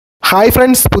Hi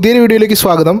friends, പുതിയൊരു വീഡിയോയിലേക്ക്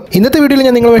സ്വാഗതം. ഇന്നത്തെ വീഡിയോയിൽ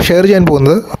ഞാൻ നിങ്ങളുമായി ഷെയർ ചെയ്യാൻ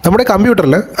പോകുന്നത് നമ്മുടെ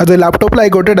കമ്പ്യൂട്ടറിൽ അത്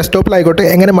ലാപ്ടോപ്പിലായിക്കോട്ടെ ഡെസ്ക്ടോപ്പിലായിക്കോട്ടെ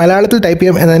എങ്ങനെ മലയാളത്തിൽ ടൈപ്പ്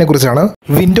ചെയ്യാം എന്നതിനെക്കുറിച്ചാണ്.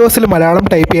 വിൻഡോസിൽ മലയാളം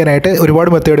ടൈപ്പ് ചെയ്യാനായിട്ട് ഒരുപാട്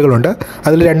മെത്തേഡുകളുണ്ട്.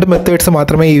 അതിൽ 2 മെത്തേഡ്സ്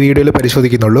മാത്രമേ ഈ വീഡിയോയിൽ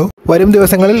പരിശോധിക്കുന്നുള്ളൂ. വരും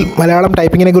ദിവസങ്ങളിൽ മലയാളം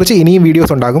ടൈപ്പിങ്ങിനെ കുറിച്ച് ഇനിയും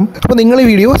വീഡിയോസ് ഉണ്ടാകും. അപ്പോൾ നിങ്ങൾ ഈ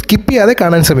വീഡിയോ സ്കിപ്പ് ചെയ്യാതെ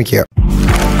കാണാൻ ശ്രമിക്കുക.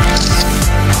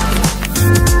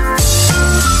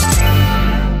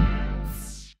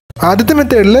 ആദ്യത്തെ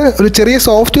മെത്തേഡിൽ ഒരു ചെറിയ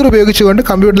സോഫ്റ്റ്വെയർ ഉപയോഗിച്ചുകൊണ്ട്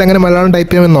കമ്പ്യൂട്ടറിൽ എങ്ങനെ മലയാളം ടൈപ്പ്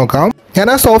ചെയ്യാമെന്ന് നോക്കാം. ഞാൻ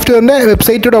ആ സോഫ്റ്റ്വെയറിന്റെ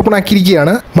വെബ്സൈറ്റ് ഓപ്പൺ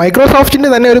ആക്കിയിരിക്കുകയാണ്. മൈക്രോസോഫ്റ്റിന്റെ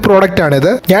തന്നെ ഒരു പ്രോഡക്റ്റ് ആണിത്.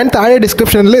 ഞാൻ താഴെ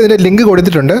ഡിസ്ക്രിപ്ഷനിൽ ഇതിന്റെ ലിങ്ക്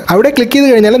കൊടുത്തിട്ടുണ്ട്. അവിടെ ക്ലിക്ക് ചെയ്ത്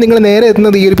കഴിഞ്ഞാൽ നിങ്ങൾ നേരെ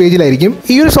എത്തുന്നത് ഈ ഒരു പേജിലായിരിക്കും.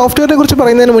 ഈ ഒരു സോഫ്റ്റ്വെയറിനെ കുറിച്ച്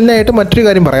പറയുന്നതിന് മുന്നായിട്ട് മറ്റൊരു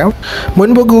കാര്യം പറയാം.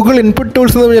 മുൻപ് ഗൂഗിൾ ഇൻപുട്ട്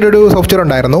ടൂൾസ് എന്ന് പറഞ്ഞൊരു സോഫ്റ്റ്വെയർ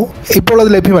ഉണ്ടായിരുന്നു. ഇപ്പോൾ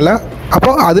അത് ലഭ്യമല്ല.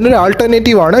 അപ്പോൾ അതിനൊരു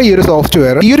ആൾട്ടർനേറ്റീവ് ആണ് ഈ ഒരു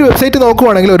സോഫ്റ്റ്വെയർ. ഈ ഒരു വെബ്സൈറ്റ്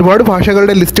നോക്കുവാണെങ്കിൽ ഒരുപാട്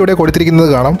ഭാഷകളുടെ ലിസ്റ്റ് ഇവിടെ കൊടുത്തിരിക്കുന്നത്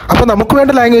കാണാം. അപ്പോൾ നമുക്ക്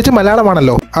വേണ്ട ലാംഗ്വേജ്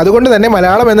മലയാളമാണല്ലോ. അതുകൊണ്ട് തന്നെ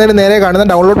മലയാളം എന്നതിന് നേരെ കാണുന്ന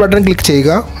ഡൗൺലോഡ് ബട്ടൺ ക്ലിക്ക്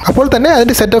ചെയ്യുക. അപ്പോൾ തന്നെ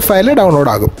അതിന്റെ സെറ്റ് ഓഫ് ഫയൽ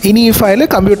ഡൗൺലോഡ് ആകും. ഇനി ഈ ഫയൽ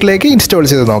കമ്പ്യൂട്ടറിലേക്ക് ഇൻസ്റ്റാൾ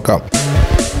ചെയ്ത് നോക്കാം.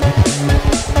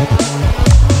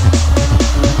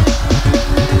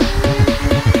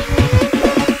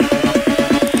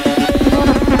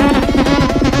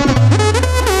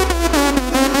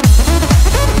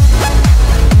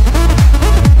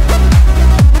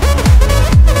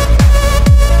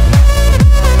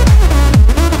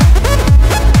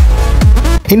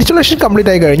 ഇൻസ്റ്റലേഷൻ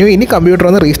കംപ്ലീറ്റ് ആയി കഴിഞ്ഞു. ഇനി കമ്പ്യൂട്ടർ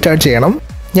ഒന്ന് റീസ്റ്റാർട്ട് ചെയ്യണം.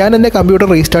 ഞാൻ എൻ്റെ കമ്പ്യൂട്ടർ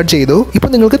റീസ്റ്റാർട്ട് ചെയ്തു. ഇപ്പോൾ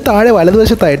നിങ്ങൾക്ക് താഴെ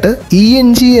വലതുവശത്തായിട്ട്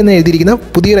ENG എന്ന് എഴുതിയിരിക്കുന്ന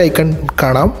പുതിയൊരു ഐക്കൺ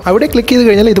കാണാം. അവിടെ ക്ലിക്ക് ചെയ്ത്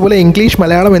കഴിഞ്ഞാൽ ഇതുപോലെ ഇംഗ്ലീഷ്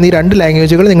മലയാളം എന്നീ 2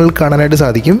 ലാംഗ്വേജുകൾ നിങ്ങൾക്ക് കാണാനായിട്ട്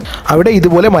സാധിക്കും. അവിടെ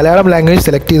ഇതുപോലെ മലയാളം ലാംഗ്വേജ്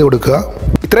സെലക്ട് ചെയ്ത് കൊടുക്കുക.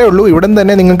 ഇത്രയേ ഉള്ളൂ. ഇവിടെ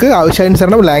തന്നെ നിങ്ങൾക്ക്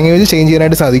ആവശ്യാനുസരണം ലാംഗ്വേജ് ചേഞ്ച്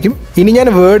ചെയ്യാനായിട്ട് സാധിക്കും. ഇനി ഞാൻ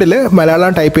വേർഡിൽ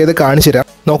മലയാളം ടൈപ്പ് ചെയ്ത് കാണിച്ചു തരാം.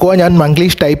 നോക്കുക, ഞാൻ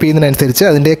മംഗ്ലീഷ് ടൈപ്പ് ചെയ്യുന്നതിനനുസരിച്ച്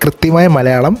അതിൻ്റെ കൃത്യമായ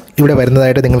മലയാളം ഇവിടെ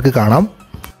വരുന്നതായിട്ട് നിങ്ങൾക്ക് കാണാം.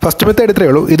 ഫസ്റ്റ് മെത്തേഡ് ഇത്രയേ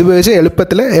ഉള്ളൂ. ഇതുപയോഗിച്ച്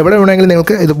എളുപ്പത്തിൽ എവിടെ വേണമെങ്കിലും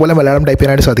നിങ്ങൾക്ക് ഇതുപോലെ മലയാളം ടൈപ്പ്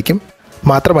ചെയ്യാനായിട്ട് സാധിക്കും.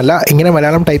 മാത്രമല്ല, ഇങ്ങനെ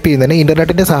മലയാളം ടൈപ്പ് ചെയ്യുന്നതിന്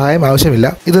ഇൻ്റർനെറ്റിൻ്റെ സഹായം ആവശ്യമില്ല.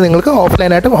 ഇത് നിങ്ങൾക്ക്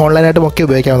ഓഫ്ലൈനായിട്ടും ഓൺലൈനായിട്ടും ഒക്കെ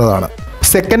ഉപയോഗിക്കാവുന്നതാണ്.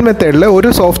 സെക്കൻഡ് മെത്തേഡിൽ ഒരു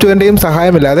സോഫ്റ്റ്വെയറിൻ്റെയും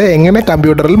സഹായമില്ലാതെ എങ്ങനെ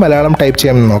കമ്പ്യൂട്ടറിൽ മലയാളം ടൈപ്പ്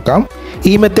ചെയ്യാമെന്ന് നോക്കാം.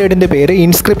 ഈ മെത്തേഡിൻ്റെ പേര്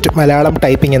ഇൻസ്ക്രിപ്റ്റ് മലയാളം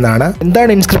ടൈപ്പിംഗ് എന്നാണ്.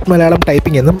 എന്താണ് ഇൻസ്ക്രിപ്റ്റ് മലയാളം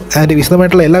ടൈപ്പിംഗ് എന്നും അതിൻ്റെ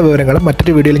വിശദമായിട്ടുള്ള എല്ലാ വിവരങ്ങളും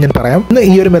മറ്റൊരു വീഡിയോയിൽ ഞാൻ പറയാം. ഇന്ന്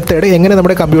ഈ ഒരു മെത്തേഡ് എങ്ങനെ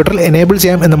നമ്മുടെ കമ്പ്യൂട്ടറിൽ എനേബിൾ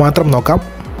ചെയ്യാം എന്ന് മാത്രം നോക്കാം.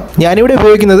 ഞാനിവിടെ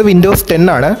ഉപയോഗിക്കുന്നത് വിൻഡോസ് 10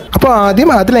 ആണ്. അപ്പോൾ ആദ്യം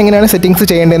അതിലെങ്ങനെയാണ് സെറ്റിംഗ്സ്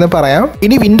ചെയ്യേണ്ടതെന്ന് പറയാം.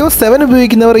 ഇനി വിൻഡോസ് 7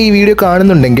 ഉപയോഗിക്കുന്നവർ ഈ വീഡിയോ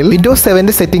കാണുന്നുണ്ടെങ്കിൽ വിൻഡോസ്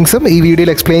 7ന്റെ സെറ്റിംഗ്സും ഈ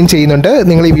വീഡിയോയിൽ എക്സ്പ്ലെയിൻ ചെയ്യുന്നുണ്ട്.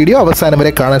 നിങ്ങൾ ഈ വീഡിയോ അവസാനം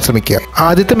വരെ കാണാൻ ശ്രമിക്കുക.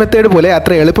 ആദ്യത്തെ മെത്തേഡ് പോലെ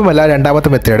അത്ര എളുപ്പമല്ല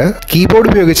രണ്ടാമത്തെ മെത്തേഡ്. കീബോർഡ്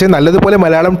ഉപയോഗിച്ച് നല്ലതുപോലെ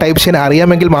മലയാളം ടൈപ്പ് ചെയ്യാൻ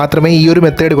അറിയാമെങ്കിൽ മാത്രമേ ഈ ഒരു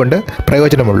മെത്തേഡ് കൊണ്ട്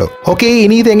പ്രയോജനമുള്ളൂ. ഓക്കെ,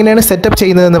 ഇനി ഇത് എങ്ങനെയാണ് സെറ്റപ്പ്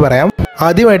ചെയ്യുന്നതെന്ന് പറയാം.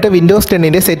 ആദ്യമായിട്ട് വിൻഡോസ്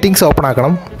 10ന്റെ സെറ്റിംഗ്സ് ഓപ്പൺ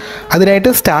ആക്കണം. അതിനായിട്ട്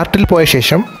സ്റ്റാർട്ടിൽ പോയ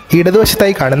ശേഷം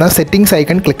ഇടതുവശത്തായി കാണുന്ന സെറ്റിംഗ്സ്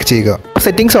ഐക്കൺ ക്ലിക്ക് ചെയ്യുക.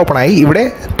 സെറ്റിംഗ്സ് ഓപ്പൺ ആയി. ഇവിടെ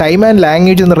ടൈം ആൻഡ്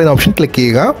ലാംഗ്വേജ് എന്ന് പറയുന്ന ഓപ്ഷൻ ക്ലിക്ക്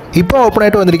ചെയ്യുക. ഇപ്പോൾ ഓപ്പൺ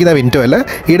ആയിട്ട് വന്നിരിക്കുന്ന വിൻഡോയിൽ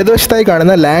ഇടതുവശത്തായി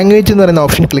കാണുന്ന ലാംഗ്വേജ് എന്ന് പറയുന്ന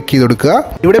ഓപ്ഷൻ ക്ലിക്ക് ചെയ്ത് കൊടുക്കുക.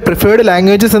 ഇവിടെ പ്രിഫേർഡ്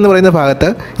ലാംഗ്വേജസ് എന്ന് പറയുന്ന ഭാഗത്ത്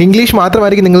ഇംഗ്ലീഷ്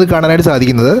മാത്രമായിരിക്കും നിങ്ങൾക്ക് കാണാനായിട്ട്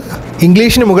സാധിക്കുന്നത്.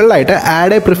 ഇംഗ്ലീഷിന് മുകളിലായിട്ട്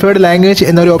ആഡ് എ പ്രിഫേർഡ് ലാംഗ്വേജ്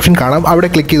എന്നൊരു ഓപ്ഷൻ കാണാം. അവിടെ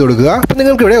ക്ലിക്ക് ചെയ്ത് കൊടുക്കുക. അപ്പോൾ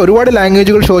നിങ്ങൾക്ക് ഇവിടെ ഒരുപാട്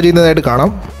ലാംഗ്വേജുകൾ ഷോ ചെയ്യുന്നതായിട്ട്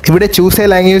കാണാം. ഇവിടെ choose A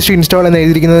language to install എന്ന്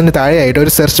എഴുതിയിരിക്കുന്നതിന് താഴെയായിട്ട്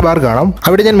ഒരു സെർച്ച് ബാർ കാണാം.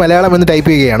 അവിടെ ഞാൻ മലയാളം എന്ന് ടൈപ്പ്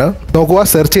ചെയ്യുകയാണ്. നോക്കുക,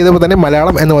 സെർച്ച് ചെയ്തപ്പോൾ തന്നെ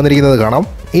മലയാളം എന്ന് വന്നിരിക്കുന്നത് കാണാം.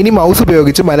 ഇനി മൗസ്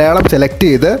ഉപയോഗിച്ച് മലയാളം സെലക്ട്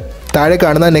ചെയ്ത് താഴെ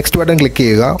കാണുന്ന നെക്സ്റ്റ് ബട്ടൺ ക്ലിക്ക്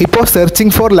ചെയ്യുക. ഇപ്പോൾ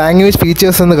സെർച്ചിങ് ഫോർ ലാംഗ്വേജ്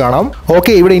ഫീച്ചേഴ്സ് എന്ന് കാണാം.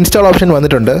 ഓക്കെ, ഇവിടെ ഇൻസ്റ്റാൾ ഓപ്ഷൻ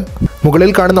വന്നിട്ടുണ്ട്.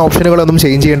 മുകളിൽ കാണുന്ന ഓപ്ഷനുകളൊന്നും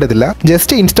ചേഞ്ച് ചെയ്യേണ്ടതില്ല.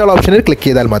 ജസ്റ്റ് ഇൻസ്റ്റാൾ ഓപ്ഷനിൽ ക്ലിക്ക്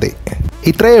ചെയ്താൽ മതി.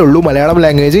 ഇത്രയേ ഉള്ളൂ. മലയാളം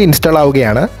ലാംഗ്വേജ് ഇൻസ്റ്റാൾ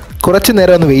ആവുകയാണ്. കുറച്ച്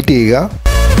നേരം ഒന്ന് വെയിറ്റ് ചെയ്യുക.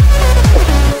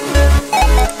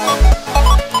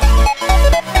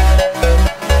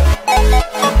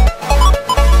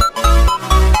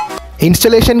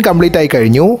 ഇൻസ്റ്റലേഷൻ കംപ്ലീറ്റ് ആയി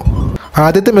കഴിഞ്ഞു.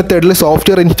 ആദ്യത്തെ മെത്തേഡിൽ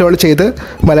സോഫ്റ്റ്വെയർ ഇൻസ്റ്റാൾ ചെയ്ത്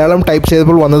മലയാളം ടൈപ്പ്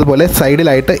ചെയ്തപ്പോൾ വന്നതുപോലെ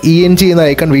സൈഡിലായിട്ട് ENG എന്ന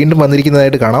ഐക്കൺ വീണ്ടും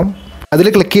വന്നിരിക്കുന്നതായിട്ട് കാണാം. അതിൽ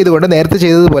ക്ലിക്ക് ചെയ്തുകൊണ്ട് നേരത്തെ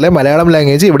ചെയ്തതുപോലെ മലയാളം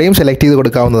ലാംഗ്വേജ് ഇവിടെയും സെലക്ട് ചെയ്ത്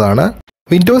കൊടുക്കാവുന്നതാണ്.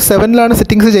 വിൻഡോസ് 7ലാണ്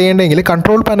സെറ്റിംഗ്സ് ചെയ്യേണ്ടതെങ്കിൽ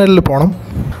കൺട്രോൾ പാനലിൽ പോകണം.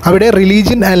 അവിടെ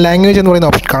റിലീജിയൻ ആൻഡ് ലാംഗ്വേജ് എന്ന്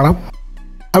പറയുന്ന ഓപ്ഷൻ കാണാം.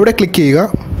 അവിടെ ക്ലിക്ക് ചെയ്യുക.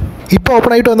 ഇപ്പോൾ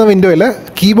ഓപ്പൺ ആയിട്ട് വന്ന വിൻഡോയിൽ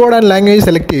കീബോർഡ് ആൻഡ് ലാംഗ്വേജ്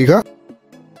സെലക്ട് ചെയ്യുക.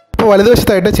 ഇപ്പോൾ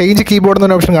വലതുവശത്തായിട്ട് ചേഞ്ച് കീബോർഡ്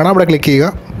എന്നൊരു ഓപ്ഷൻ കാണാം. അവിടെ ക്ലിക്ക്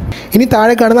ചെയ്യുക. ഇനി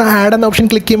താഴെ കാണുന്ന ആഡ് എന്ന ഓപ്ഷൻ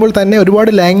ക്ലിക്ക് ചെയ്യുമ്പോൾ തന്നെ ഒരുപാട്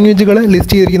ലാംഗ്വേജുകൾ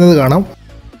ലിസ്റ്റ് ചെയ്തിരിക്കുന്നത് കാണാം.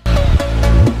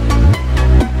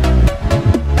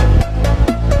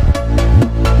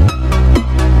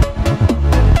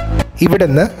 ഇവിടെ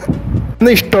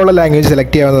നിന്ന് ഇഷ്ടമുള്ള ലാംഗ്വേജ്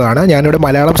സെലക്ട് ചെയ്യാവുന്നതാണ്. ഞാനിവിടെ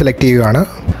മലയാളം സെലക്ട് ചെയ്യുകയാണ്.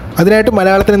 അതിനായിട്ട്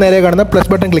മലയാളത്തിന് നേരെ കാണുന്ന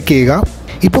പ്ലസ് ബട്ടൺ ക്ലിക്ക് ചെയ്യുക.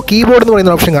 ഇപ്പോൾ കീബോർഡ് എന്ന്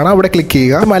പറയുന്ന ഓപ്ഷൻ കാണാം. അവിടെ ക്ലിക്ക്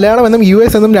ചെയ്യുക. മലയാളം എന്നും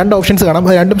US എന്നും 2 ഓപ്ഷൻസ് കാണാം.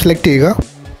 അത് രണ്ടും സെലക്ട് ചെയ്യുക.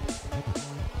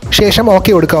 ശേഷം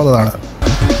ഓക്കെ കൊടുക്കാവുന്നതാണ്.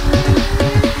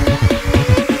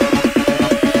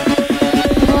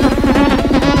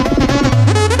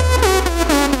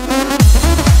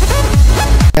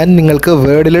 ഞാൻ നിങ്ങൾക്ക്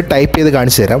വേർഡിൽ ടൈപ്പ് ചെയ്ത്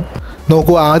കാണിച്ചു തരാം.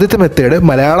 നോക്കൂ, ആദ്യത്തെ മെത്തേഡ്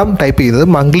മലയാളം ടൈപ്പ് ചെയ്തത്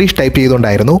മംഗ്ലീഷ് ടൈപ്പ്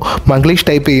ചെയ്തുകൊണ്ടായിരുന്നു. മംഗ്ലീഷ്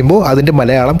ടൈപ്പ് ചെയ്യുമ്പോൾ അതിൻ്റെ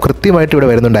മലയാളം കൃത്യമായിട്ട് ഇവിടെ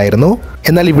വരുന്നുണ്ടായിരുന്നു.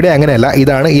 എന്നാൽ ഇവിടെ അങ്ങനെയല്ല.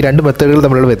 ഇതാണ് ഈ രണ്ട് മെത്തേഡുകൾ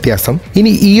തമ്മിലുള്ള വ്യത്യാസം.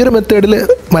 ഇനി ഈ ഒരു മെത്തേഡിൽ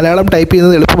മലയാളം ടൈപ്പ്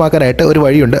ചെയ്യുന്നത് എളുപ്പമാക്കാനായിട്ട് ഒരു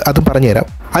വഴിയുണ്ട്, അതും പറഞ്ഞുതരാം.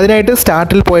 അതിനായിട്ട്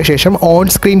സ്റ്റാർട്ടിൽ പോയ ശേഷം ഓൺ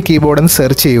സ്ക്രീൻ കീബോർഡ് എന്ന്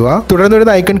സെർച്ച് ചെയ്യുക. തുടർന്ന് ഒരു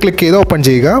ഐക്കൺ ക്ലിക്ക് ചെയ്ത് ഓപ്പൺ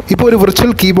ചെയ്യുക. ഇപ്പോൾ ഒരു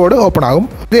വിർച്വൽ കീബോർഡ് ഓപ്പൺ ആകും.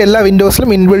 ഇത് എല്ലാ വിൻഡോസിലും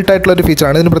ഇൻബിൽട്ട് ആയിട്ടുള്ള ഒരു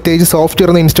ഫീച്ചറാണ്. ഇതിന് പ്രത്യേകിച്ച്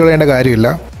സോഫ്റ്റ്വെയർ ഒന്നും ഇൻസ്റ്റാൾ ചെയ്യേണ്ട കാര്യമില്ല.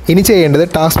 ഇനി ചെയ്യേണ്ടത്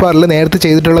ടാസ്ക് ബാറിൽ നേരത്തെ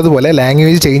ചെയ്തിട്ടുള്ളതുപോലെ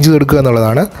ലാംഗ്വേജ് ചേഞ്ച് ചെയ്ത് കൊടുക്കുക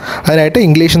എന്നുള്ളതാണ്. അതിനായിട്ട്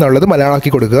ഇംഗ്ലീഷ് എന്നുള്ളത്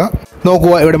മലയാളമാക്കി കൊടുക്കുക.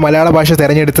 നോക്കുക, ഇവിടെ മലയാള ഭാഷ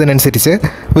തിരഞ്ഞെടുത്തതിനനുസരിച്ച്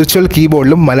വിർച്വൽ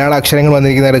കീബോർഡിലും മലയാള അക്ഷരങ്ങൾ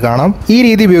വന്നിരിക്കുന്നതായിട്ട് കാണാം. ഈ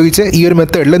രീതി ഉപയോഗിച്ച് ഈ ഒരു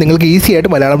മെത്തേഡിൽ നിങ്ങൾക്ക് ഈസി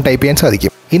ആയിട്ട് മലയാളം ടൈപ്പ് ചെയ്യാൻ സാധിക്കും.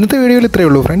 ഇന്നത്തെ വീഡിയോയിൽ ഇത്രയേ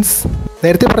ഉള്ളൂ ഫ്രണ്ട്സ്.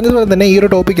 നേരത്തെ പറഞ്ഞതുപോലെ തന്നെ ഈ ഒരു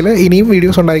ടോപ്പിക്കിൽ ഇനിയും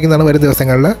വീഡിയോസ് ഉണ്ടായിരിക്കുന്നതാണ് വരും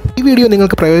ദിവസങ്ങളിൽ. ഈ വീഡിയോ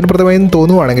നിങ്ങൾക്ക് പ്രയോജനപ്രദമായി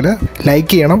തോന്നുവാണെങ്കിൽ ലൈക്ക്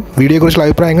ചെയ്യണം. വീഡിയോയെക്കുറിച്ചുള്ള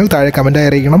അഭിപ്രായങ്ങൾ താഴെ കമൻറ്റായി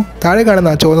അറിയിക്കണം. താഴെ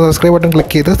കാണുന്ന ചുവന്ന സബ്സ്ക്രൈബ് ബട്ടൺ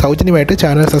ക്ലിക്ക് ചെയ്ത് സൗജന്യമായിട്ട്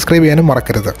ചാനൽ സബ്സ്ക്രൈബ് ചെയ്യാനും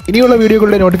മറക്കരുത്. ഇനിയുള്ള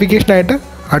വീഡിയോകളുടെ നോട്ടിഫിക്കേഷനായിട്ട്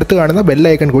അടുത്ത് കാണുന്ന ബെൽ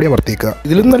ഐക്കൺ കൂടി അമർത്തിക്കുക.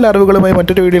 ഇതിലും നല്ല അറിവുകളുമായി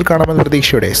മറ്റൊരു വീഡിയോയിൽ കാണാമെന്ന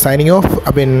പ്രതീക്ഷയോടെ സൈനിങ് ഓഫ്,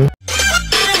 അബിൻ.